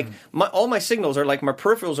 Like, all my signals are like, my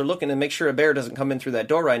peripherals are looking to make sure a bear doesn't come in through that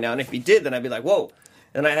door right now. And if he did, then I'd be like, whoa.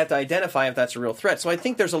 And I have to identify if that's a real threat. So I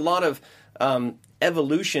think there's a lot of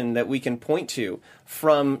evolution that we can point to,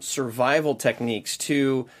 from survival techniques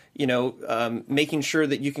to, making sure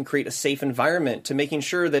that you can create a safe environment, to making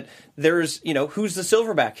sure that there's, who's the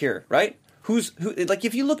silverback here, right? Who? Like,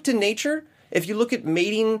 if you look to nature, if you look at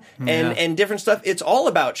mating and different stuff, it's all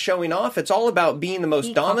about showing off. It's all about being the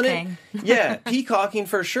most dominant. Yeah, peacocking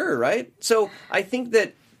for sure, right? So I think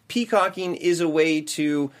that peacocking is a way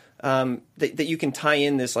to... that you can tie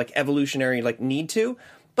in this like evolutionary like need to,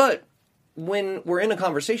 but when we're in a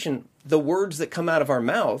conversation, the words that come out of our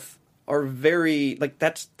mouth are very like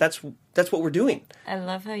that's what we're doing. I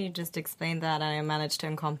love how you just explained that, and I managed to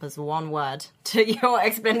encompass one word to your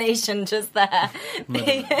explanation just there.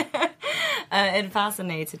 It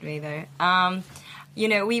fascinated me though.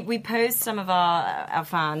 We post some of our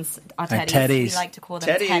fans, our teddies. We like to call them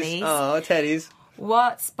teddies. Oh, teddies.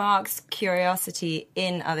 What sparks curiosity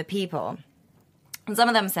in other people? And some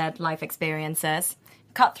of them said life experiences.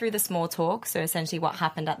 Cut through the small talk, so essentially what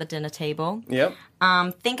happened at the dinner table. Yep.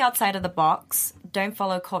 Think outside of the box. Don't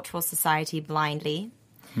follow cultural society blindly.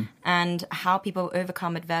 And how people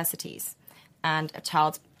overcome adversities. And a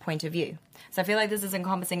child's point of view. So I feel like this is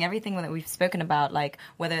encompassing everything that we've spoken about, like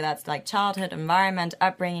whether that's like childhood, environment,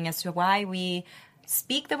 upbringing, as to why we...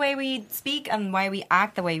 speak the way we speak and why we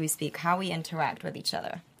act the way we speak, how we interact with each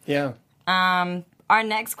other. Yeah. Our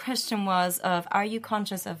next question was are you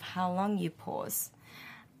conscious of how long you pause?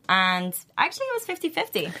 And actually it was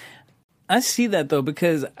 50-50. I see that though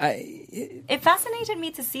because it fascinated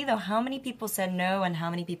me to see though how many people said no and how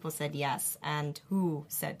many people said yes and who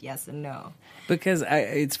said yes and no. Because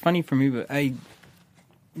it's funny for me, but I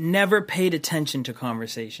never paid attention to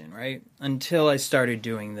conversation, right? Until I started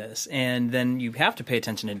doing this. And then you have to pay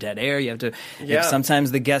attention to dead air. You have to, if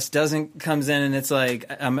sometimes the guest comes in and it's like,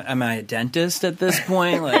 am I a dentist at this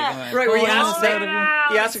point? Like, right, where you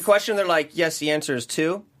ask a question, they're like, yes, the answer is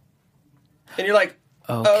 2. And you're like,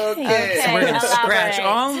 okay. So we're going to scratch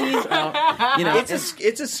all these out.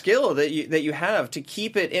 It's a skill that you have to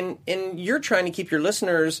keep it, and you're trying to keep your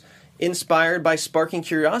listeners inspired by sparking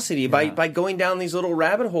curiosity, by going down these little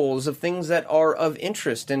rabbit holes of things that are of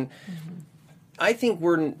interest. And I think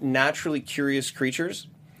we're naturally curious creatures,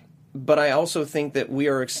 but I also think that we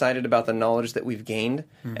are excited about the knowledge that we've gained.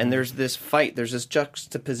 And there's this fight, there's this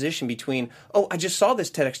juxtaposition between, oh, I just saw this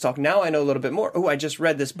TEDx talk, now I know a little bit more. Oh, I just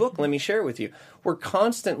read this book, let me share it with you. We're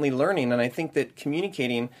constantly learning, and I think that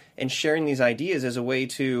communicating and sharing these ideas is a way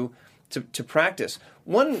to practice.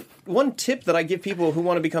 One tip that I give people who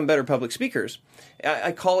want to become better public speakers,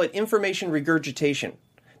 I call it information regurgitation.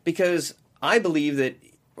 Because I believe that,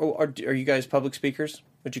 are you guys public speakers?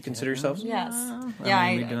 Would you consider yourselves? Yes.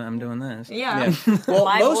 I'm doing this. Yeah. Well,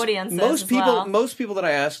 Live audiences most as people, well. most people that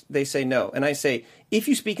I ask, they say no, and I say, if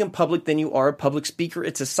you speak in public, then you are a public speaker.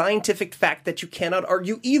 It's a scientific fact that you cannot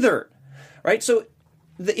argue either, right? So,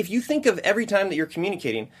 if you think of every time that you're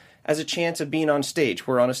communicating as a chance of being on stage,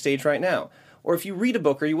 we're on a stage right now, or if you read a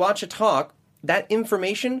book or you watch a talk, that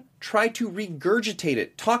information, try to regurgitate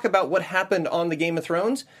it. Talk about what happened on the Game of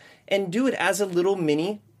Thrones, and do it as a little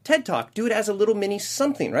mini TED Talk. Do it as a little mini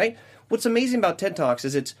something, right? What's amazing about TED Talks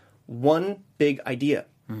is it's one big idea.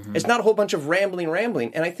 It's not a whole bunch of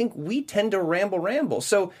rambling. And I think we tend to ramble.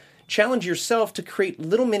 So challenge yourself to create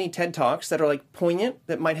little mini TED Talks that are like poignant,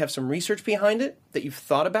 that might have some research behind it, that you've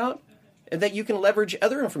thought about, and that you can leverage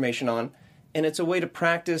other information on. And it's a way to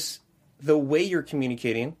practice the way you're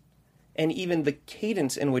communicating and even the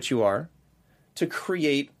cadence in which you are to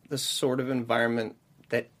create the sort of environment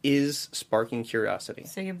that is sparking curiosity.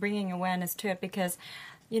 So you're bringing awareness to it because,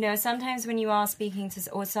 sometimes when you are speaking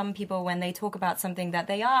to, or some people, when they talk about something that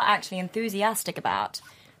they are actually enthusiastic about,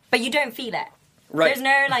 but you don't feel it. Right. There's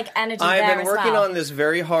no, energy I've there been as working well. on this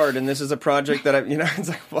very hard, and this is a project that it's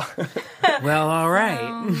like, well, all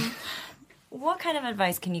right. What kind of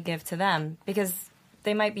advice can you give to them? Because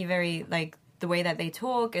they might be very, the way that they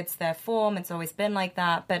talk, it's their form, it's always been like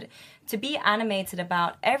that. But to be animated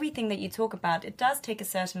about everything that you talk about, it does take a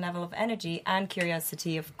certain level of energy and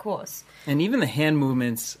curiosity, of course. And even the hand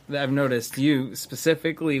movements that I've noticed you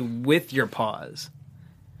specifically with your pause.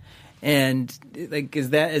 And is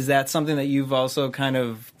that something that you've also kind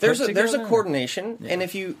of there's a coordination, and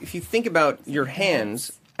if you think about your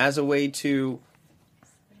hands as a way to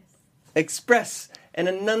express and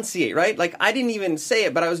enunciate, right? I didn't even say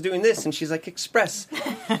it, but I was doing this, and she's like, express.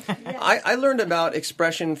 I learned about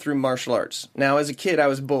expression through martial arts. Now, as a kid, I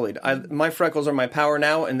was bullied. My freckles are my power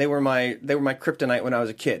now, and they were my kryptonite when I was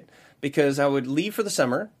a kid, because I would leave for the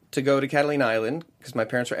summer to go to Catalina Island, because my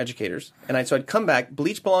parents were educators, and so I'd come back,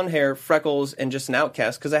 bleach blonde hair, freckles, and just an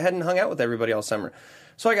outcast, because I hadn't hung out with everybody all summer.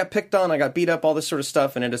 So I got picked on, I got beat up, all this sort of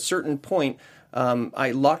stuff, and at a certain point,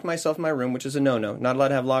 I locked myself in my room, which is a no-no. Not allowed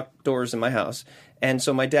to have locked doors in my house. And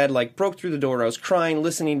so my dad, broke through the door. I was crying,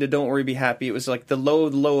 listening to Don't Worry, Be Happy. It was the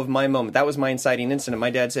low of my moment. That was my inciting incident.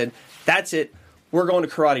 My dad said, that's it. We're going to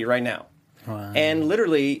karate right now. Wow. And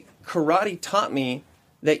literally, karate taught me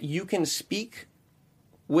that you can speak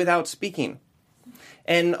without speaking.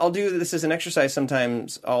 And I'll do this as an exercise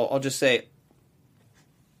sometimes. I'll just say,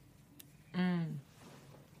 and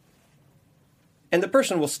the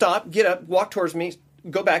person will stop, get up, walk towards me,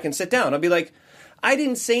 go back and sit down. I'll be like, I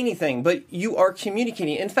didn't say anything, but you are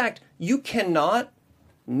communicating. In fact, you cannot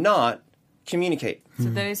not communicate. So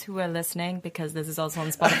those who are listening, because this is also on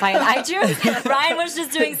Spotify and iTunes, Ryan was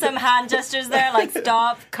just doing some hand gestures there,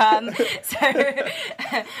 stop, come. So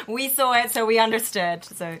we saw it, so we understood.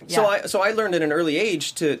 So yeah. So I learned at an early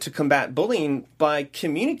age to combat bullying by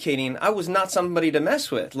communicating. I was not somebody to mess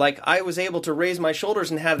with. I was able to raise my shoulders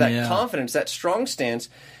and have that confidence, that strong stance.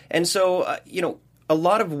 And so, a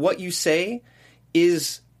lot of what you say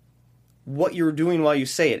is what you're doing while you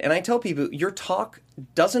say it. And I tell people, your talk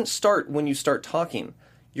doesn't start when you start talking.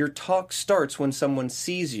 Your talk starts when someone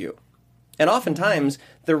sees you. And oftentimes,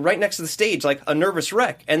 they're right next to the stage, like a nervous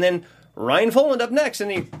wreck. And then Ryan Foland up next,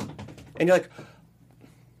 and you're like,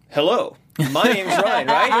 hello, my name's Ryan,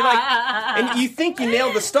 right? And you think you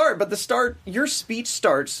nailed the start, but your speech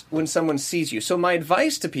starts when someone sees you. So my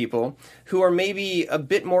advice to people who are maybe a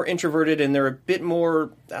bit more introverted and they're a bit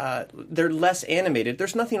more, they're less animated,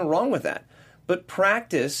 there's nothing wrong with that. But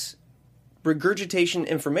practice regurgitation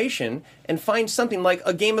information and find something like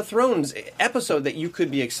a Game of Thrones episode that you could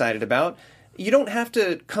be excited about. You don't have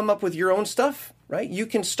to come up with your own stuff, right? You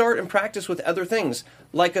can start and practice with other things,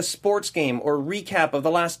 like a sports game or recap of the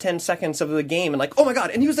last 10 seconds of the game, and oh my God,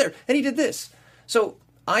 and he was there, and he did this. So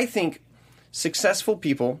I think successful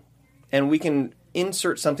people, and we can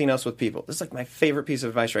insert something else with people. This is my favorite piece of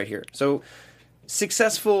advice right here. So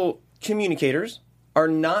successful communicators are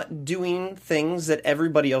not doing things that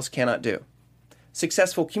everybody else cannot do.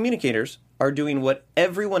 Successful communicators are doing what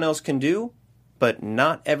everyone else can do, but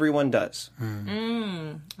not everyone does.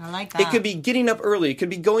 I like that. It could be getting up early. It could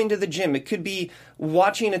be going to the gym. It could be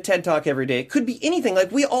watching a TED Talk every day. It could be anything.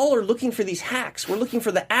 Like, we all are looking for these hacks. We're looking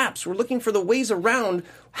for the apps. We're looking for the ways around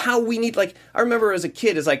how we need, like, I remember as a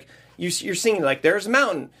kid, it's like, you're singing, like, there's a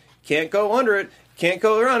mountain. Can't go under it. Can't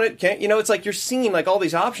go around it. Can't, it's like you're singing, like, all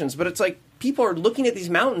these options. But it's like people are looking at these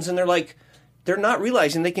mountains and they're like, they're not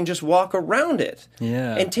realizing they can just walk around it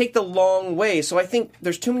and take the long way. So I think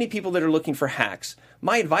there's too many people that are looking for hacks.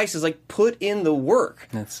 My advice is, like, put in the work,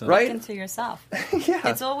 right? Look into yourself. Yeah.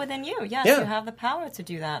 It's all within you. Yes, Yeah. you have the power to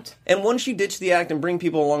do that. And once you ditch the act and bring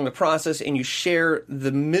people along the process and you share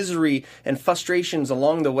the misery and frustrations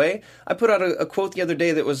along the way, I put out a quote the other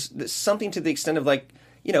day that was something to the extent of, like,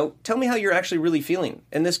 tell me how you're actually really feeling.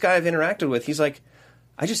 And this guy I've interacted with, he's like,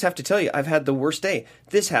 I just have to tell you, I've had the worst day.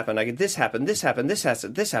 This happened. This happened. This happened.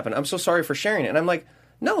 This happened. I'm so sorry for sharing it. And I'm like,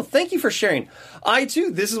 no, thank you for sharing. I,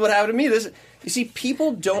 too, this is what happened to me. You see,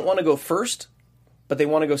 people don't want to go first, but they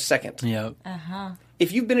want to go second. Yeah.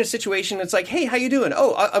 If you've been in a situation that's like, hey, how you doing?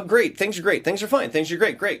 Oh, I'm great. Things are great. Things are fine. Things are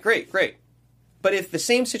great. Great. But if the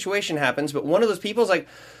same situation happens, but one of those people is like,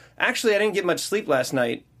 actually, I didn't get much sleep last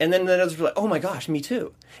night. And then the others are like, oh my gosh, me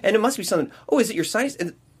too. And it must be something. Oh, is it your sinus?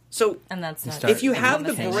 And that's not if you have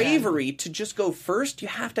the bravery to just go first, you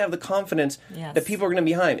have to have the confidence that people are going to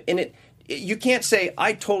be behind. And you can't say,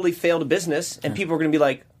 I totally failed a business, and people are going to be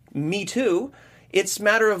like, me too. It's a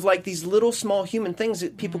matter of, like, these little small human things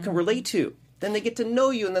that people can relate to. Then they get to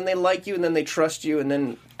know you, and then they like you, and then they trust you, and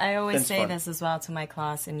then I always say this as well to my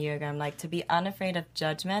class in yoga. I'm like, to be unafraid of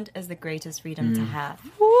judgment is the greatest freedom to have.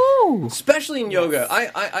 Woo! Especially in yoga.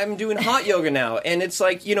 I'm doing hot yoga now, and it's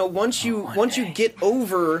like, once you get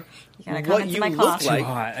over what you look like, too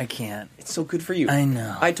hot. I can't. It's so good for you. I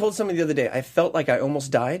know. I told somebody the other day, I felt like I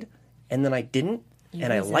almost died, and then I didn't.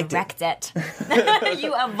 And I liked it.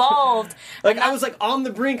 You evolved. Like, I was, like, on the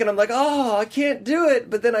brink, and I'm like, oh, I can't do it.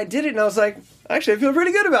 But then I did it, and I was like, actually, I feel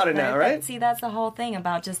pretty good about it now, right? See, that's the whole thing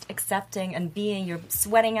about just accepting and being. You're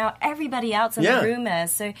sweating out everybody else in the room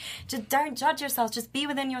is. So just don't judge yourself. Just be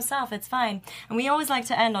within yourself. It's fine. And we always like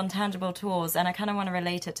to end on tangible tools, and I kind of want to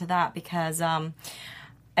relate it to that because I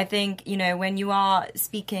think, when you are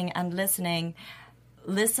speaking and listening,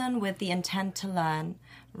 listen with the intent to learn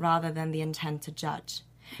rather than the intent to judge.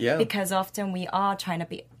 Yeah. Because often we are trying to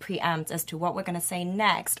be preempt as to what we're going to say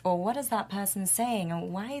next, or what is that person saying, or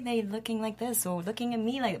why are they looking like this, or looking at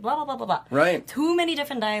me like blah, blah, blah, blah, blah. Right. Too many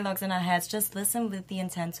different dialogues in our heads. Just listen with the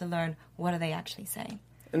intent to learn what are they actually saying.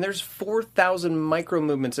 And there's 4,000 micro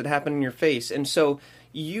movements that happen in your face, and so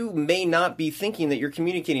you may not be thinking that you're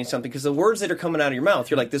communicating something, because the words that are coming out of your mouth,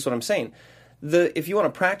 you're like, this is what I'm saying. If you want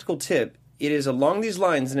a practical tip, it is along these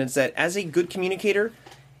lines, and it's that as a good communicator,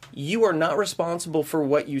 you are not responsible for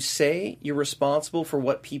what you say. You're responsible for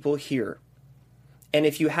what people hear. And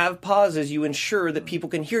if you have pauses, you ensure that people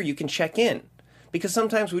can hear. You can check in. Because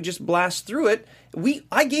sometimes we just blast through it.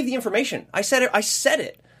 I gave the information. I said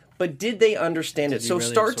it. But did they understand it? So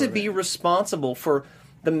really start to be responsible for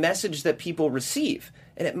the message that people receive.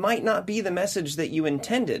 And it might not be the message that you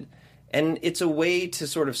intended. And it's a way to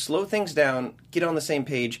sort of slow things down, get on the same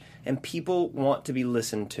page, and people want to be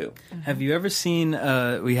listened to. Have you ever seen,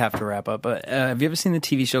 we have to wrap up, but have you ever seen the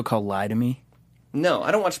TV show called Lie to Me? No,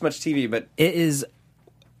 I don't watch much TV, but it is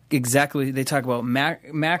exactly, they talk about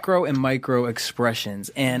macro and micro expressions.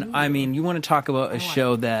 And I mean, you want to talk about a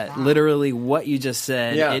show that literally what you just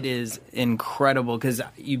said, it is incredible because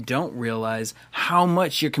you don't realize how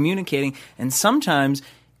much you're communicating. And sometimes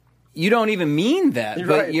you don't even mean that,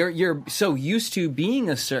 but you're so used to being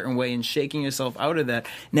a certain way and shaking yourself out of that.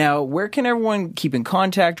 Now, where can everyone keep in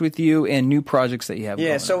contact with you and new projects that you have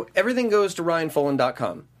going so on? Everything goes to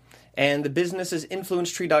RyanFolan.com. And the business is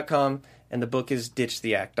InfluenceTree.com, and the book is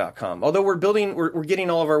DitchTheAct.com. Although we're getting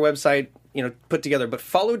all of our website, put together. But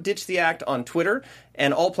follow Ditch the Act on Twitter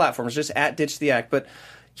and all platforms, just at Ditch the Act. But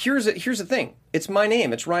here's the thing. It's my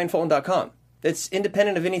name. It's RyanFolan.com. It's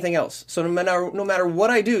independent of anything else. So no matter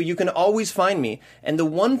what I do, you can always find me. And the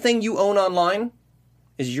one thing you own online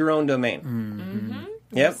is your own domain. Mm-hmm.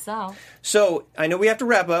 Yep. So I know we have to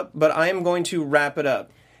wrap up, but I am going to wrap it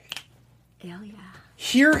up. Hell yeah.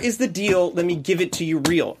 Here is the deal. Let me give it to you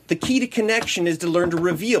real. The key to connection is to learn to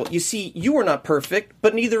reveal. You see, you are not perfect,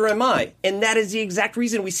 but neither am I. And that is the exact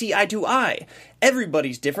reason we see eye to eye.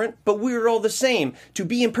 Everybody's different, but we're all the same. To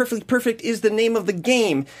be imperfectly perfect is the name of the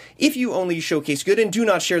game. If you only showcase good and do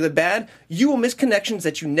not share the bad, you will miss connections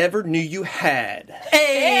that you never knew you had.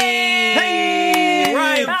 Hey!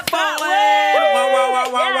 Ryan Folan!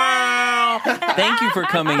 Wow. Thank you for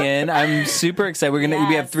coming in. I'm super excited. We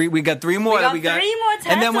got three more. We got 3 more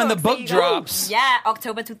TED and then when the Talks, book so you drops, yeah,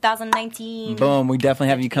 October 2019. boom, we definitely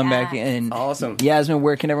have you come back in. Awesome. Yasmin,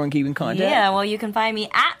 where can everyone keep in contact? Yeah, well, you can find me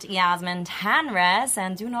at Yasmin Tanres,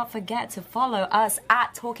 and do not forget to follow us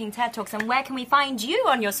at Talking TED Talks. And where can we find you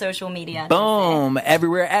on your social media? Boom,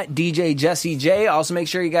 everywhere at DJ Jesse J. Also, make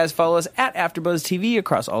sure you guys follow us at AfterBuzz TV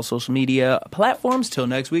across all social media platforms. Till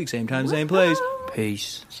next week, same time, same place.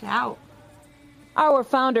 Peace. Ciao. Our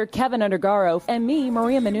founder, Kevin Undergaro, and me,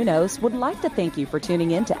 Maria Menounos, would like to thank you for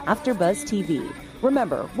tuning in to AfterBuzz TV.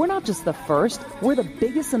 Remember, we're not just the first, we're the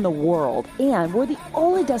biggest in the world, and we're the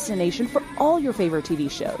only destination for all your favorite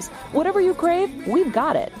TV shows. Whatever you crave, we've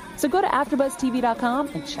got it. So go to AfterBuzzTV.com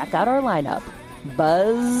and check out our lineup.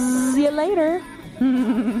 Buzz you later.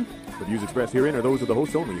 The views expressed herein are those of the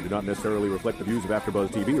hosts only and do not necessarily reflect the views of AfterBuzz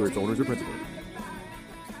TV or its owners or principals.